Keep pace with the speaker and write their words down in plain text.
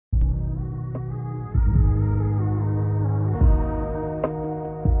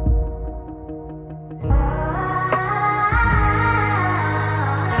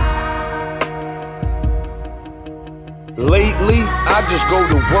Lately, I just go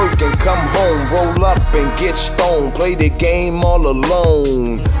to work and come home, roll up and get stoned, play the game all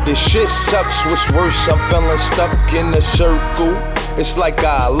alone. This shit sucks, what's worse, I'm feeling stuck in a circle. It's like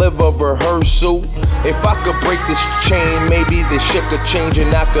I live a rehearsal. If I could break this chain, maybe this shit could change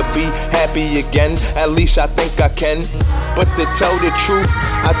and I could be happy again. At least I think I can. But to tell the truth,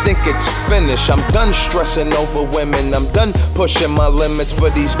 I think it's finished. I'm done stressing over women. I'm done pushing my limits for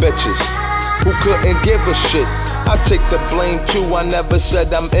these bitches who couldn't give a shit. I take the blame too, I never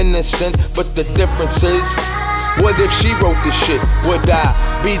said I'm innocent. But the difference is, what if she wrote this shit? Would I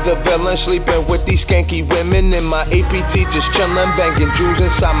be the villain sleeping with these skanky women in my APT, just chillin', banging Jews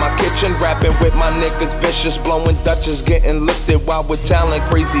inside my kitchen, rapping with my niggas vicious, blowing Dutches, getting lifted while with talent,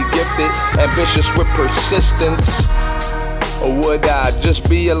 crazy gifted, ambitious with persistence? Or would I just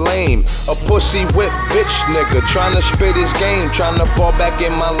be a lame, a pussy whip bitch nigga, trying to spit his game, trying to fall back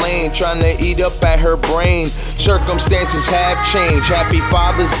in my lane, trying to eat up at her brain? Circumstances have changed. Happy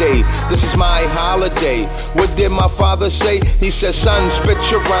Father's Day, this is my holiday. What did my father say? He said, son, spit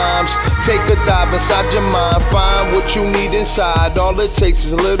your rhymes, take a dive inside your mind, find what you need inside. All it takes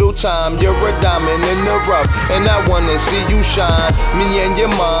is a little time. You're a diamond in the rough, and I wanna see you shine, me and your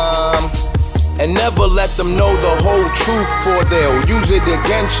mom. And never let them know the whole truth, for they'll use it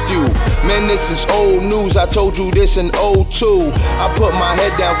against you. Man, this is old news, I told you this in '02. I put my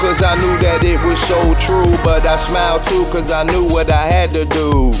head down cause I knew that it was so true, but I smiled too cause I knew what I had to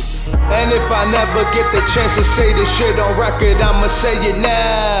do. And if I never get the chance to say this shit on record, I'ma say it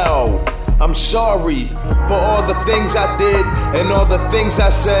now. I'm sorry for all the things I did and all the things I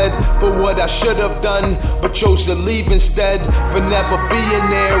said, for what I should have done but chose to leave instead, for never being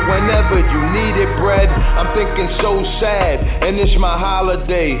there whenever you needed bread. I'm thinking so sad, and it's my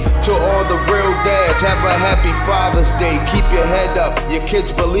holiday. To all the real dads, have a happy Father's Day. Keep your head up, your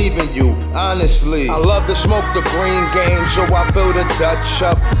kids believe in you, honestly. I love to smoke the green game, so I fill the Dutch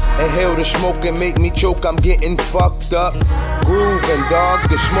up. Inhale the smoke and make me choke, I'm getting fucked up. Grooving, dog,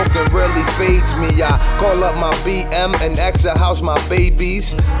 the smoking really fades me. I call up my BM and ask her how's my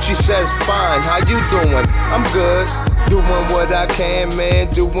babies. She says fine, how you doing? I'm good, doing what I can,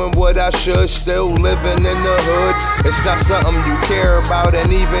 man, doing what I should. Still living in the hood. It's not something you care about,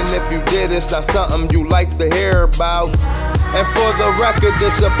 and even if you did, it's not something you like to hear about. And for the record,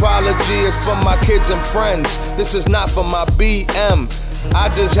 this apology is for my kids and friends. This is not for my BM.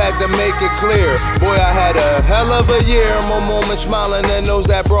 I just had to make it clear. Boy, I had a hell of a year. More moments smiling than those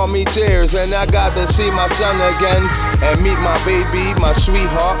that brought me tears. And I got to see my son again and meet my baby, my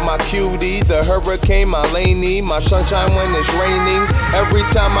sweetheart, my cutie, the hurricane, my laney, my sunshine when it's raining. Every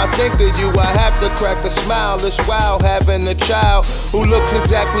time I think of you, I have to crack a smile. It's wild having a child who looks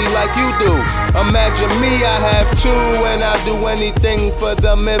exactly like you do. Imagine me, I have two, and I'd do anything for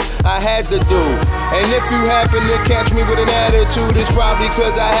them if I had to do. And if you happen to catch me with an attitude, it's probably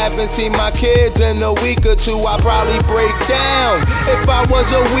cause I haven't seen my kids in a week or two. I probably break down if I was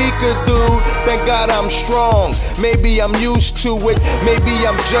a weaker dude. Thank God I'm strong. Maybe I'm used to it, maybe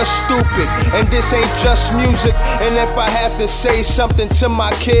I'm just stupid, and this ain't just music. And if I have to say something to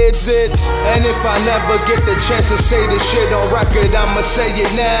my kids, it's, and if I never get the chance to say this shit on record, I'ma say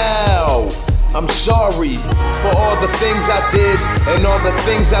it now. I'm sorry for all the things I did and all the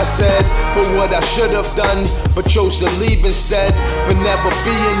things I said, for what I should have done but chose to leave instead, for never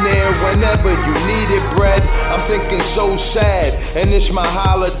being there whenever you needed bread. I'm thinking so sad, and it's my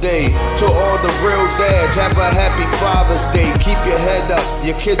holiday. To all the real dads, have a happy Father's Day. Keep your head up,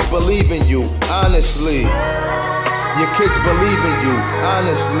 your kids believe in you, honestly. Your kids believe in you,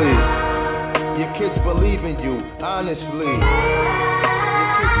 honestly. Your kids believe in you, honestly.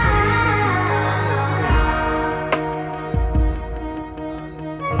 Your kids believe